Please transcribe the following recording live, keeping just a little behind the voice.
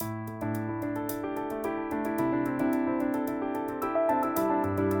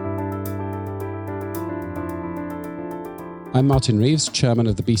I'm Martin Reeves, Chairman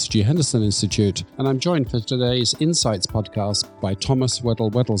of the BCG Henderson Institute, and I'm joined for today's Insights podcast by Thomas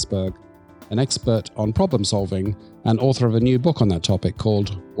Wedel-Wedelsberg, an expert on problem solving and author of a new book on that topic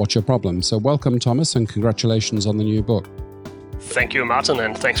called What's Your Problem? So welcome, Thomas, and congratulations on the new book. Thank you, Martin,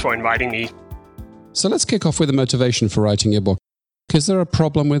 and thanks for inviting me. So let's kick off with the motivation for writing your book. Is there a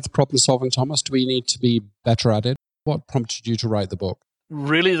problem with problem solving, Thomas? Do we need to be better at it? What prompted you to write the book?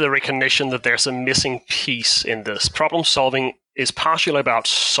 Really the recognition that there's a missing piece in this. Problem solving is partially about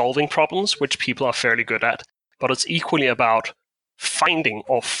solving problems, which people are fairly good at, but it's equally about finding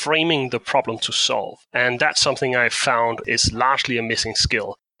or framing the problem to solve. And that's something I found is largely a missing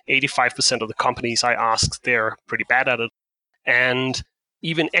skill. 85% of the companies I asked, they're pretty bad at it. And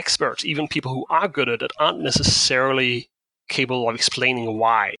even experts, even people who are good at it, aren't necessarily capable of explaining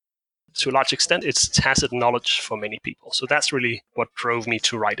why. To a large extent, it's tacit knowledge for many people. So that's really what drove me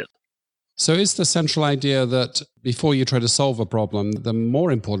to write it. So is the central idea that before you try to solve a problem, the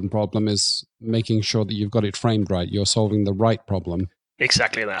more important problem is making sure that you've got it framed right, you're solving the right problem?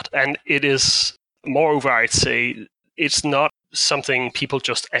 Exactly that. And it is, moreover, I'd say, it's not something people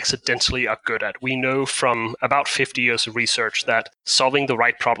just accidentally are good at. We know from about 50 years of research that solving the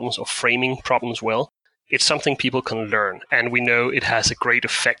right problems or framing problems well, it's something people can learn. And we know it has a great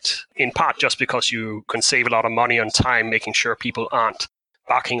effect, in part just because you can save a lot of money and time making sure people aren't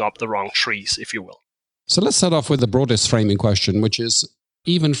barking up the wrong trees, if you will. So let's start off with the broadest framing question, which is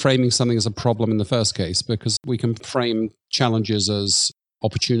even framing something as a problem in the first case, because we can frame challenges as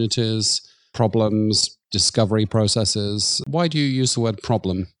opportunities, problems, discovery processes. Why do you use the word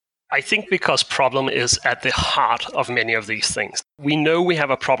problem? I think because problem is at the heart of many of these things. We know we have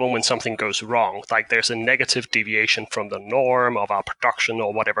a problem when something goes wrong, like there's a negative deviation from the norm of our production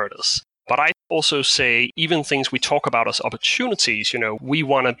or whatever it is. But I also say even things we talk about as opportunities, we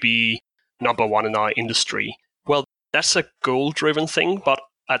want to be number one in our industry. Well, that's a goal-driven thing, but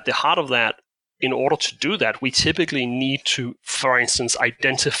at the heart of that, in order to do that, we typically need to, for instance,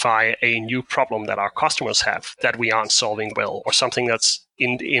 identify a new problem that our customers have that we aren't solving well, or something that's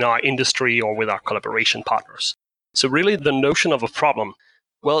in our industry or with our collaboration partners. So really the notion of a problem,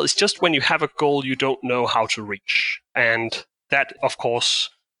 well, it's just when you have a goal you don't know how to reach. And that, of course,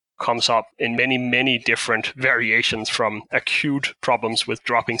 comes up in many, many different variations, from acute problems with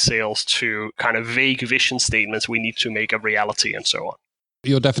dropping sales to kind of vague vision statements we need to make a reality and so on.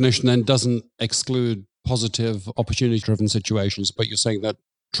 Your definition then doesn't exclude positive opportunity-driven situations, but you're saying that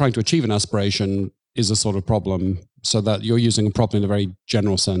trying to achieve an aspiration is a sort of problem, so that you're using a problem in a very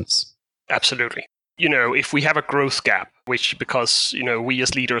general sense. Absolutely. If we have a growth gap, which because, we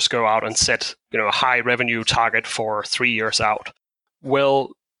as leaders go out and set, a high revenue target for 3 years out, well,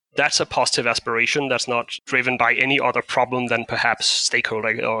 that's a positive aspiration that's not driven by any other problem than perhaps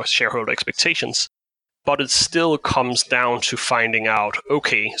stakeholder or shareholder expectations. But it still comes down to finding out,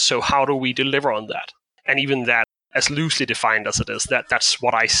 okay, so how do we deliver on that? And even that, as loosely defined as it is, that's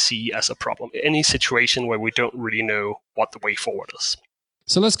what I see as a problem. Any situation where we don't really know what the way forward is.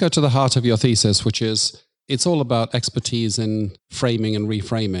 So let's go to the heart of your thesis, which is it's all about expertise in framing and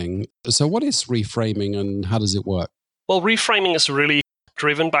reframing. So what is reframing and how does it work? Well, reframing is really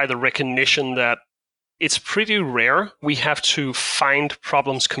driven by the recognition that it's pretty rare we have to find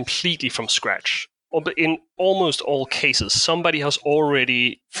problems completely from scratch. But in almost all cases, somebody has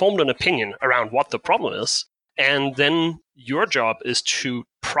already formed an opinion around what the problem is, and then your job is to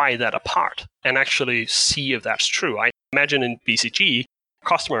pry that apart and actually see if that's true. I imagine in BCG,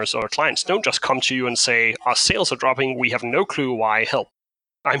 customers or clients don't just come to you and say, our sales are dropping, we have no clue why, help.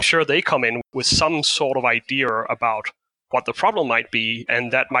 I'm sure they come in with some sort of idea about what the problem might be,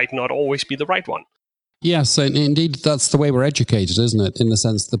 and that might not always be the right one. Yes, and indeed, that's the way we're educated, isn't it? In the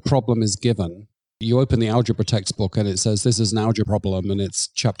sense the problem is given. You open the algebra textbook and it says this is an algebra problem and it's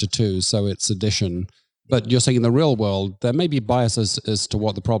chapter 2, so it's addition. But you're saying in the real world, there may be biases as to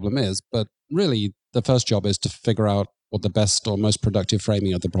what the problem is, but really the first job is to figure out what the best or most productive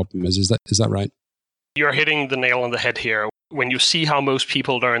framing of the problem is. Is that right? You're hitting the nail on the head here. When you see how most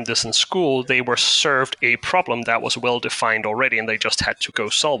people learned this in school, they were served a problem that was well defined already and they just had to go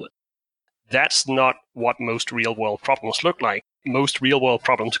solve it. That's not what most real-world problems look like. Most real-world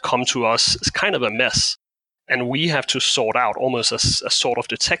problems come to us as kind of a mess, and we have to sort out, almost as a sort of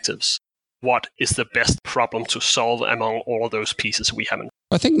detectives, what is the best problem to solve among all of those pieces we haven't.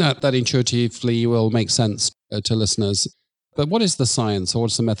 I think that intuitively will make sense to listeners. But what is the science or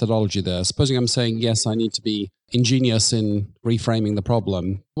what's the methodology there? Supposing I'm saying, yes, I need to be ingenious in reframing the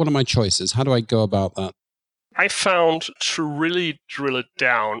problem. What are my choices? How do I go about that? I found to really drill it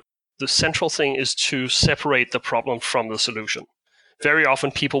down, the central thing is to separate the problem from the solution. Very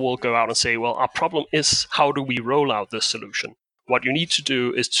often people will go out and say, well, our problem is how do we roll out this solution? What you need to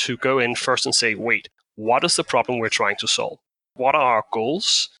do is to go in first and say, wait, what is the problem we're trying to solve? What are our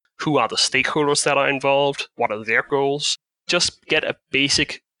goals? Who are the stakeholders that are involved? What are their goals? Just get a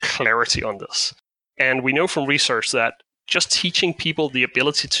basic clarity on this. And we know from research that just teaching people the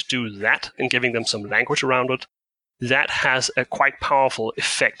ability to do that and giving them some language around it, that has a quite powerful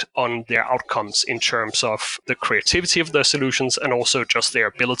effect on their outcomes in terms of the creativity of their solutions and also just their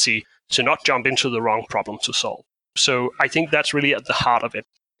ability to not jump into the wrong problem to solve. So I think that's really at the heart of it.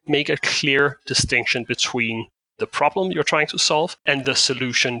 Make a clear distinction between the problem you're trying to solve and the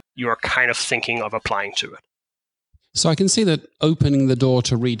solution you're kind of thinking of applying to it. So I can see that opening the door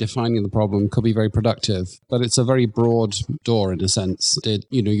to redefining the problem could be very productive, but it's a very broad door in a sense.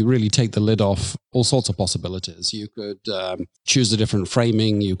 You really take the lid off all sorts of possibilities. You could choose a different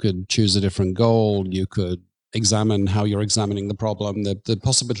framing, you could choose a different goal, you could examine how you're examining the problem. The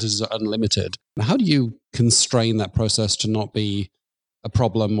possibilities are unlimited. How do you constrain that process to not be a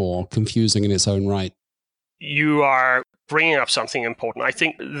problem or confusing in its own right? You are bringing up something important. I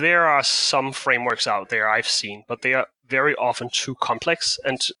think there are some frameworks out there I've seen, but they are very often too complex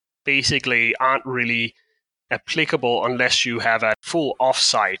and basically aren't really applicable unless you have a full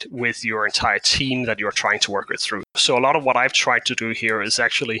offsite with your entire team that you're trying to work it through. So a lot of what I've tried to do here is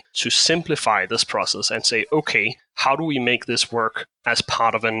actually to simplify this process and say, okay, how do we make this work as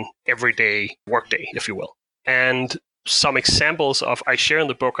part of an everyday workday, if you will? And some examples I share in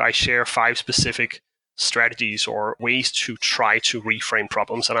the book, I share 5 specific strategies or ways to try to reframe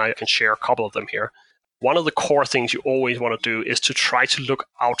problems, and I can share a couple of them here. One of the core things you always want to do is to try to look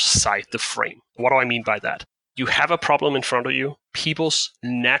outside the frame. What do I mean by that? You have a problem in front of you. People's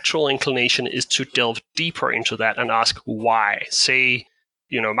natural inclination is to delve deeper into that and ask why. Say,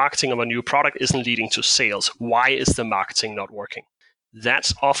 marketing of a new product isn't leading to sales. Why is the marketing not working?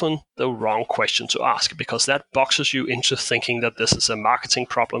 That's often the wrong question to ask because that boxes you into thinking that this is a marketing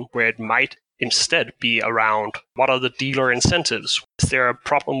problem where it might instead be around what are the dealer incentives? Is there a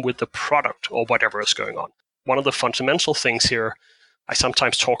problem with the product or whatever is going on? One of the fundamental things here, I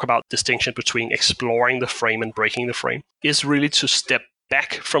sometimes talk about distinction between exploring the frame and breaking the frame, is really to step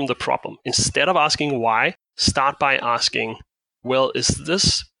back from the problem. Instead of asking why, start by asking, well, is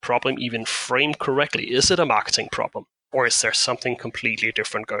this problem even framed correctly? Is it a marketing problem? Or is there something completely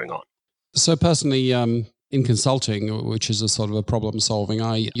different going on? So personally, in consulting, which is a sort of a problem solving,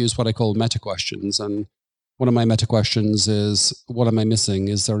 I use what I call meta questions. And one of my meta questions is, what am I missing?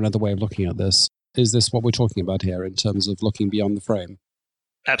 Is there another way of looking at this? Is this what we're talking about here in terms of looking beyond the frame?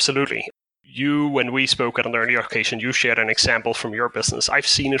 Absolutely. When we spoke at an earlier occasion, you shared an example from your business. I've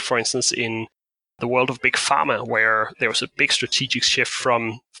seen it, for instance, in the world of big pharma, where there was a big strategic shift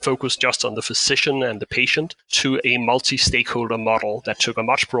from focus just on the physician and the patient to a multi-stakeholder model that took a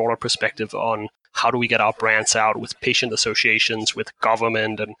much broader perspective on how do we get our brands out with patient associations, with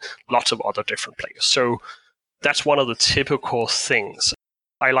government, and lots of other different players. So that's one of the typical things.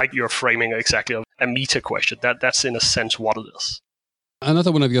 I like your framing exactly of a meta question. That's in a sense what it is.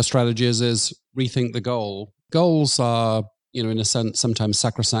 Another one of your strategies is rethink the goal. Goals are, in a sense, sometimes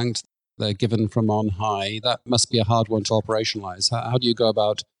sacrosanct. They're given from on high. That must be a hard one to operationalize. How do you go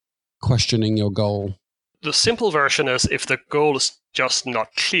about questioning your goal? The simple version is if the goal is just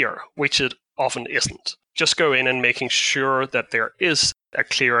not clear, which it often isn't. Just go in and making sure that there is a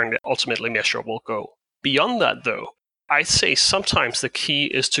clear and ultimately measurable goal. Beyond that, though, I'd say sometimes the key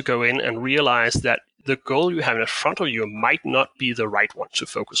is to go in and realize that the goal you have in front of you might not be the right one to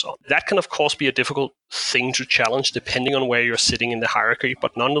focus on. That can, of course, be a difficult thing to challenge depending on where you're sitting in the hierarchy,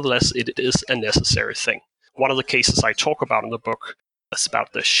 but nonetheless, it is a necessary thing. One of the cases I talk about in the book is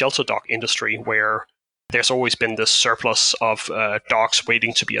about the shelter dog industry, where there's always been this surplus of dogs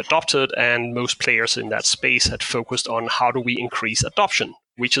waiting to be adopted, and most players in that space had focused on how do we increase adoption,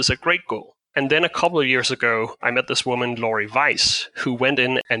 which is a great goal. And then a couple of years ago, I met this woman, Lori Weiss, who went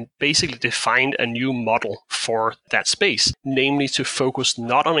in and basically defined a new model for that space, namely to focus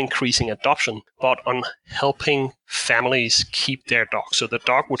not on increasing adoption, but on helping families keep their dog. So the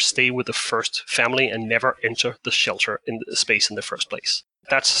dog would stay with the first family and never enter the shelter in the space in the first place.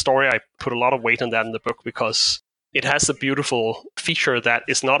 That's a story. I put a lot of weight on that in the book because it has the beautiful feature that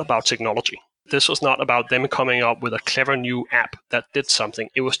it's not about technology. This was not about them coming up with a clever new app that did something.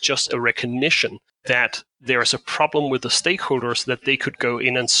 It was just a recognition that there is a problem with the stakeholders that they could go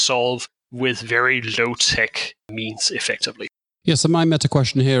in and solve with very low-tech means effectively. Yeah, so my meta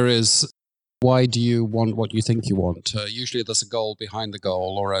question here is, why do you want what you think you want? Usually there's a goal behind the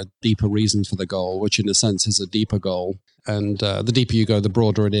goal or a deeper reason for the goal, which in a sense is a deeper goal. And the deeper you go, the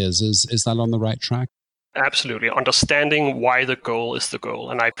broader it is. Is that on the right track? Absolutely. Understanding why the goal is the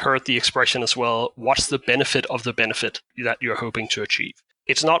goal. And I've heard the expression as well, what's the benefit of the benefit that you're hoping to achieve?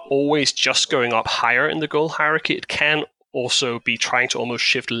 It's not always just going up higher in the goal hierarchy. It can also be trying to almost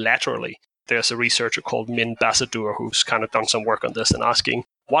shift laterally. There's a researcher called Min Basadur who's kind of done some work on this and asking,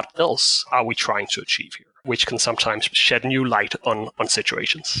 what else are we trying to achieve here? Which can sometimes shed new light on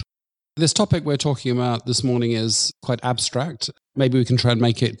situations. This topic we're talking about this morning is quite abstract. Maybe we can try and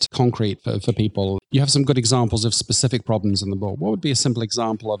make it concrete for people. You have some good examples of specific problems in the book. What would be a simple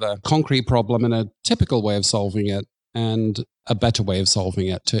example of a concrete problem and a typical way of solving it and a better way of solving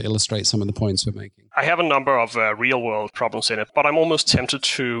it to illustrate some of the points we're making? I have a number of real-world problems in it, but I'm almost tempted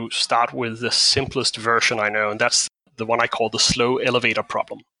to start with the simplest version I know, and that's the one I call the slow elevator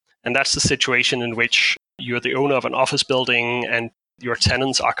problem. And that's the situation in which you're the owner of an office building and your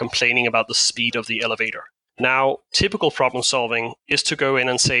tenants are complaining about the speed of the elevator. Now, typical problem solving is to go in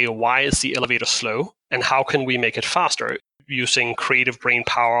and say, why is the elevator slow and how can we make it faster? Using creative brain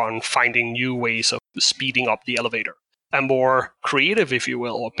power on finding new ways of speeding up the elevator. A more creative, if you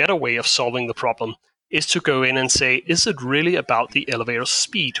will, or better way of solving the problem is to go in and say, is it really about the elevator's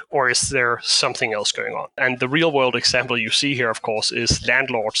speed or is there something else going on? And the real world example you see here, of course, is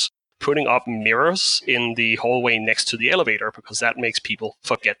landlords putting up mirrors in the hallway next to the elevator because that makes people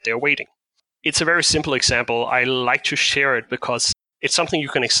forget they're waiting. It's a very simple example. I like to share it because it's something you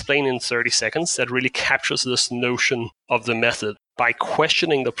can explain in 30 seconds that really captures this notion of the method. By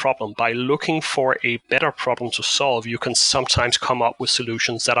questioning the problem, by looking for a better problem to solve, you can sometimes come up with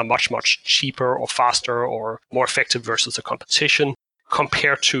solutions that are much, much cheaper or faster or more effective versus the competition,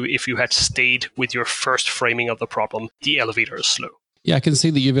 compared to if you had stayed with your first framing of the problem, the elevator is slow. Yeah, I can see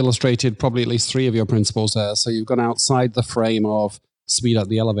that you've illustrated probably at least 3 of your principles there. So you've gone outside the frame of speed up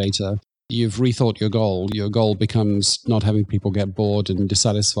the elevator. You've rethought your goal. Your goal becomes not having people get bored and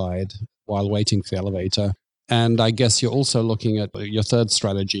dissatisfied while waiting for the elevator. And I guess you're also looking at your third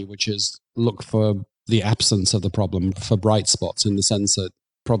strategy, which is look for the absence of the problem, for bright spots, in the sense that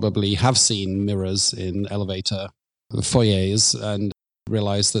probably have seen mirrors in elevator foyers and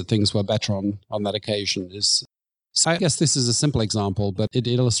realized that things were better on that occasion. So I guess this is a simple example, but it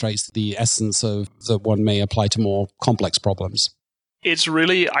illustrates the essence of that one may apply to more complex problems. It's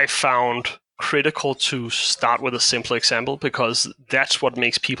really, I found, critical to start with a simple example because that's what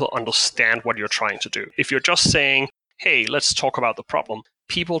makes people understand what you're trying to do. If you're just saying, hey, let's talk about the problem,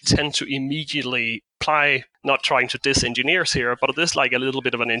 people tend to immediately apply, not trying to diss engineers here, but it is like a little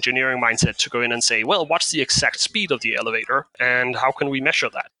bit of an engineering mindset to go in and say, well, what's the exact speed of the elevator and how can we measure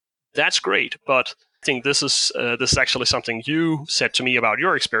that? That's great, but I think this is actually something you said to me about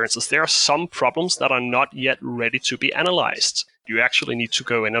your experiences. There are some problems that are not yet ready to be analyzed. You actually need to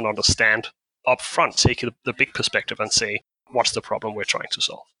go in and understand up front, take the big perspective and say, what's the problem we're trying to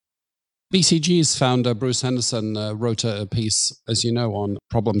solve? BCG's founder, Bruce Henderson, wrote a piece, as you know, on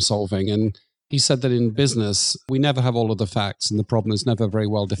problem solving. And he said that in business, we never have all of the facts and the problem is never very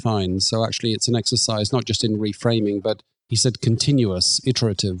well defined. So actually, it's an exercise not just in reframing, but he said continuous,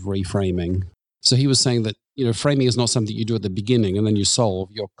 iterative reframing. So he was saying that, framing is not something you do at the beginning and then you solve.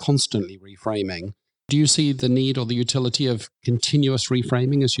 You're constantly reframing. Do you see the need or the utility of continuous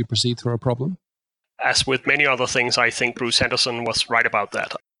reframing as you proceed through a problem? As with many other things, I think Bruce Henderson was right about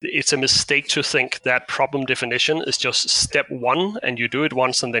that. It's a mistake to think that problem definition is just step one and you do it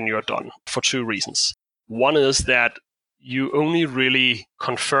once and then you're done for 2 reasons. One is that you only really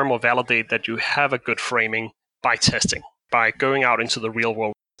confirm or validate that you have a good framing by testing, by going out into the real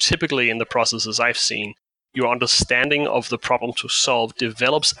world. Typically in the processes I've seen, your understanding of the problem to solve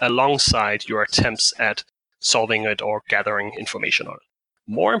develops alongside your attempts at solving it or gathering information on it.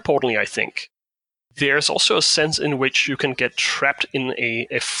 More importantly, I think, there's also a sense in which you can get trapped in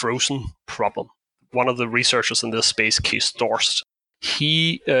a frozen problem. One of the researchers in this space, Kees Dorst,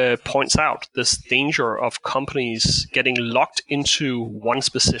 he points out this danger of companies getting locked into one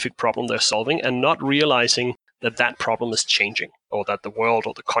specific problem they're solving and not realizing that problem is changing or that the world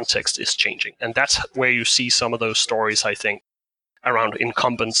or the context is changing. And that's where you see some of those stories, I think, around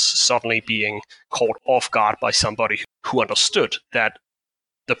incumbents suddenly being caught off guard by somebody who understood that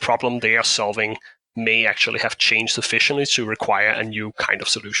the problem they are solving may actually have changed sufficiently to require a new kind of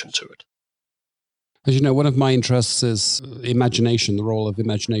solution to it. As you know, one of my interests is imagination, the role of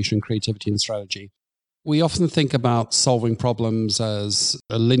imagination, creativity, and strategy. We often think about solving problems as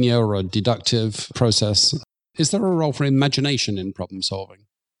a linear or a deductive process. Is there a role for imagination in problem solving?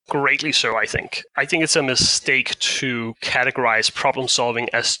 Greatly so, I think. I think it's a mistake to categorize problem solving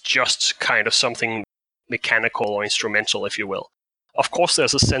as just kind of something mechanical or instrumental, if you will. Of course,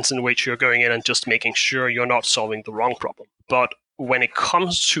 there's a sense in which you're going in and just making sure you're not solving the wrong problem. But when it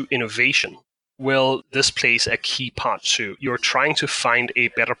comes to innovation, well, this plays a key part too. You're trying to find a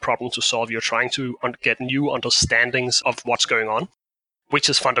better problem to solve. You're trying to get new understandings of what's going on, which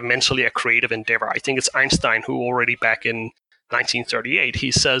is fundamentally a creative endeavor. I think it's Einstein who already back in 1938,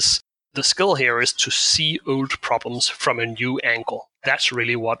 he says, the skill here is to see old problems from a new angle. That's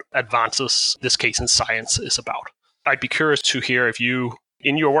really what advances this case in science is about. I'd be curious to hear if you,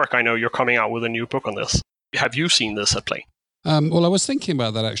 in your work, I know you're coming out with a new book on this. Have you seen this at play? Well, I was thinking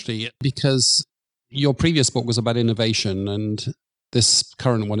about that actually, because your previous book was about innovation and this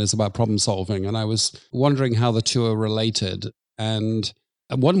current one is about problem solving. And I was wondering how the two are related. And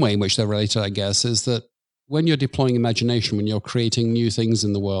one way in which they're related, I guess, is that when you're deploying imagination, when you're creating new things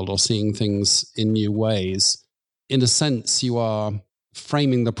in the world or seeing things in new ways, in a sense, you are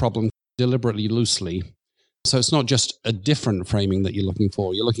framing the problem deliberately loosely. So it's not just a different framing that you're looking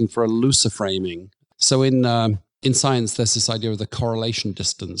for. You're looking for a looser framing. So in science, there's this idea of the correlation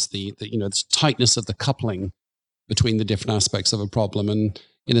distance, the tightness of the coupling between the different aspects of a problem, and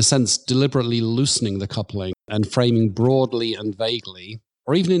in a sense, deliberately loosening the coupling and framing broadly and vaguely,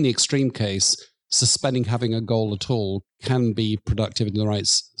 or even in the extreme case, suspending having a goal at all can be productive in the right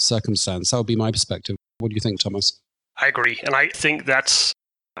circumstance. That would be my perspective. What do you think, Thomas? I agree. And I think that's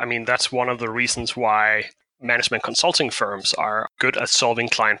one of the reasons why management consulting firms are good at solving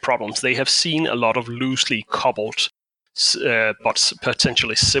client problems. They have seen a lot of loosely coupled but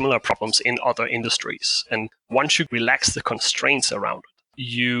potentially similar problems in other industries. And once you relax the constraints around it,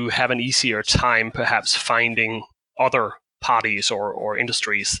 you have an easier time perhaps finding other parties or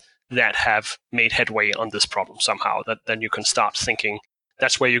industries that have made headway on this problem somehow. That then you can start thinking,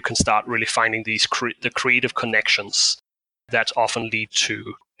 that's where you can start really finding these the creative connections that often lead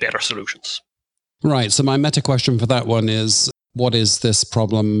to better solutions. Right. So my meta question for that one is, what is this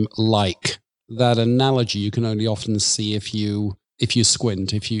problem like? That analogy you can only often see if you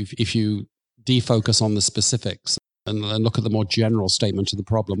squint, if you defocus on the specifics and look at the more general statement of the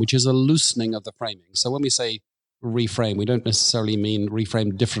problem, which is a loosening of the framing. So when we say reframe, we don't necessarily mean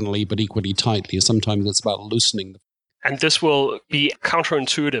reframe differently but equally tightly. Sometimes it's about loosening. And this will be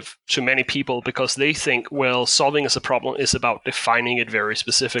counterintuitive to many people because they think, well, solving as a problem is about defining it very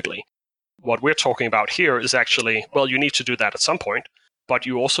specifically. What we're talking about here is actually, well, you need to do that at some point, but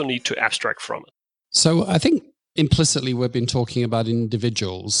you also need to abstract from it. So I think implicitly we've been talking about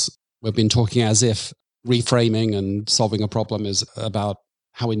individuals. We've been talking as if reframing and solving a problem is about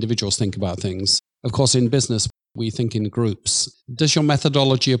how individuals think about things. Of course, in business, we think in groups. Does your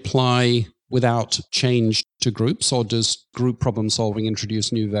methodology apply without change to groups, or does group problem solving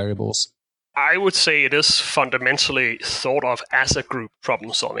introduce new variables? I would say it is fundamentally thought of as a group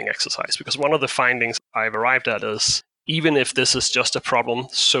problem-solving exercise, because one of the findings I've arrived at is even if this is just a problem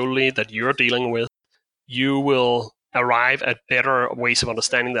solely that you're dealing with, you will arrive at better ways of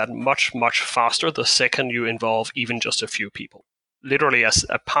understanding that much, much faster the second you involve even just a few people. Literally, as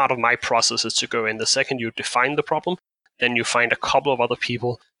a part of my process is to go in the second you define the problem, then you find a couple of other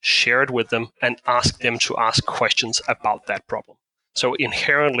people, share it with them, and ask them to ask questions about that problem. So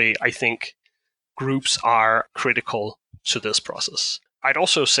inherently, I think groups are critical to this process. I'd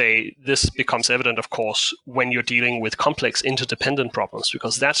also say this becomes evident, of course, when you're dealing with complex interdependent problems,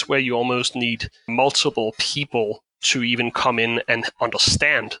 because that's where you almost need multiple people to even come in and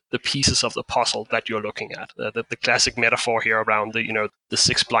understand the pieces of the puzzle that you're looking at. The classic metaphor here around the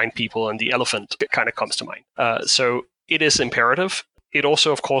six blind people and the elephant kind of comes to mind. So it is imperative. It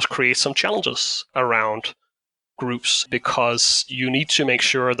also, of course, creates some challenges around groups because you need to make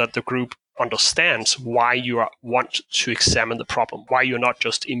sure that the group understands why you want to examine the problem, why you're not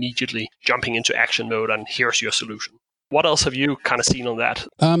just immediately jumping into action mode and here's your solution. What else have you kind of seen on that?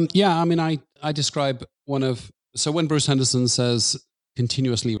 I describe so when Bruce Henderson says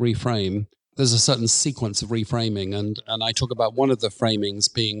continuously reframe, there's a certain sequence of reframing. And I talk about one of the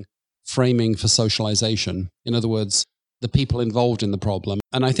framings being framing for socialization. In other words, the people involved in the problem.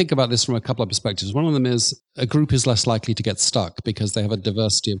 And I think about this from a couple of perspectives. One of them is a group is less likely to get stuck because they have a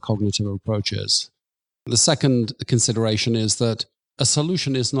diversity of cognitive approaches. The second consideration is that a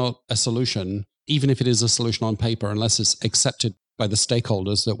solution is not a solution, even if it is a solution on paper, unless it's accepted by the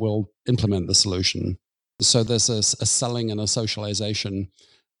stakeholders that will implement the solution. So there's a selling and a socialization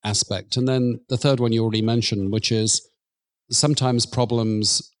aspect. And then the third one you already mentioned, which is sometimes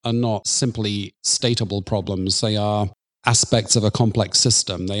problems are not simply statable problems. They are aspects of a complex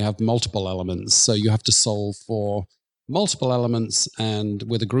system. They have multiple elements. So you have to solve for multiple elements and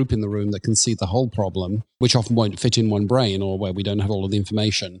with a group in the room that can see the whole problem, which often won't fit in one brain or where we don't have all of the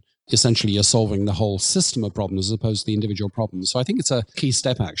information. Essentially, you're solving the whole system of problems as opposed to the individual problems. So I think it's a key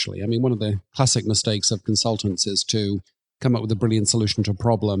step, actually. I mean, one of the classic mistakes of consultants is to come up with a brilliant solution to a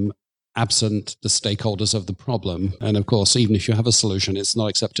problem absent the stakeholders of the problem. And of course, even if you have a solution, it's not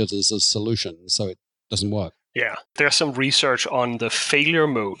accepted as a solution, so it doesn't work. Yeah, there's some research on the failure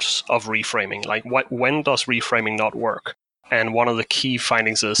modes of reframing, like when does reframing not work? And one of the key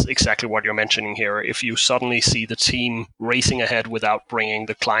findings is exactly what you're mentioning here. If you suddenly see the team racing ahead without bringing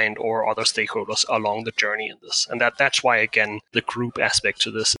the client or other stakeholders along the journey in this. And that's why, again, the group aspect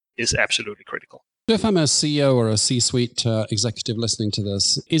to this is absolutely critical. So if I'm a CEO or a C-suite executive listening to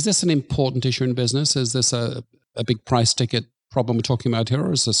this, is this an important issue in business? Is this a big price ticket problem we're talking about here,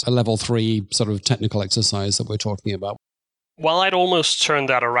 or is this a level 3 sort of technical exercise that we're talking about? Well, I'd almost turn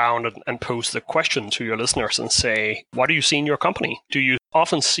that around and pose the question to your listeners and say, what do you see in your company? Do you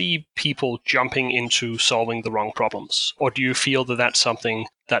often see people jumping into solving the wrong problems? Or do you feel that that's something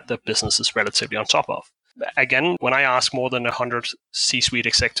that the business is relatively on top of? Again, when I asked more than 100 C-suite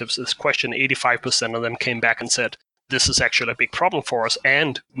executives this question, 85% of them came back and said, this is actually a big problem for us,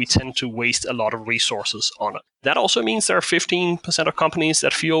 and we tend to waste a lot of resources on it. That also means there are 15% of companies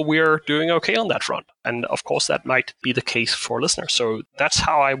that feel we're doing okay on that front. And of course, that might be the case for listeners. So that's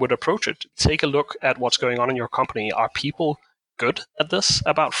how I would approach it. Take a look at what's going on in your company. Are people good at this,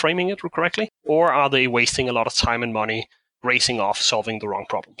 about framing it correctly? Or are they wasting a lot of time and money racing off solving the wrong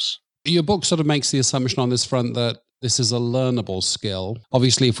problems? Your book sort of makes the assumption on this front that this is a learnable skill.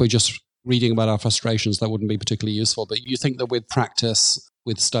 Obviously, if we're just reading about our frustrations, that wouldn't be particularly useful. But you think that with practice,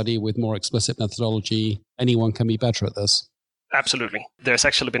 with study, with more explicit methodology, anyone can be better at this? Absolutely. There's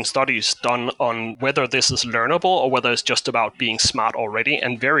actually been studies done on whether this is learnable or whether it's just about being smart already.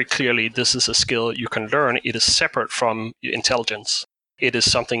 And very clearly, this is a skill you can learn. It is separate from your intelligence. It is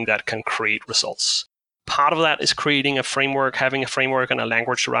something that can create results. Part of that is creating a framework, having a framework and a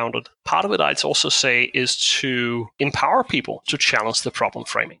language around it. Part of it, I'd also say, is to empower people to challenge the problem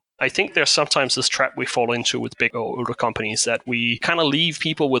framing. I think there's sometimes this trap we fall into with big or older companies that we kind of leave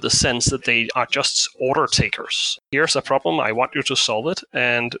people with a sense that they are just order takers. Here's a problem, I want you to solve it,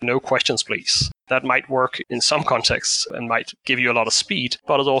 and no questions, please. That might work in some contexts and might give you a lot of speed,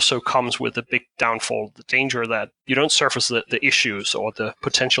 but it also comes with the big downfall, the danger that you don't surface the issues or the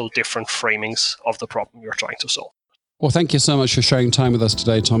potential different framings of the problem you're trying to solve. Well, thank you so much for sharing time with us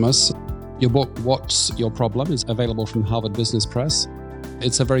today, Thomas. Your book, What's Your Problem, is available from Harvard Business Press.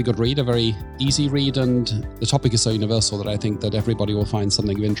 It's a very good read, a very easy read, and the topic is so universal that I think that everybody will find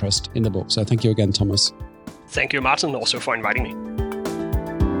something of interest in the book. So thank you again, Thomas. Thank you, Martin, also for inviting me.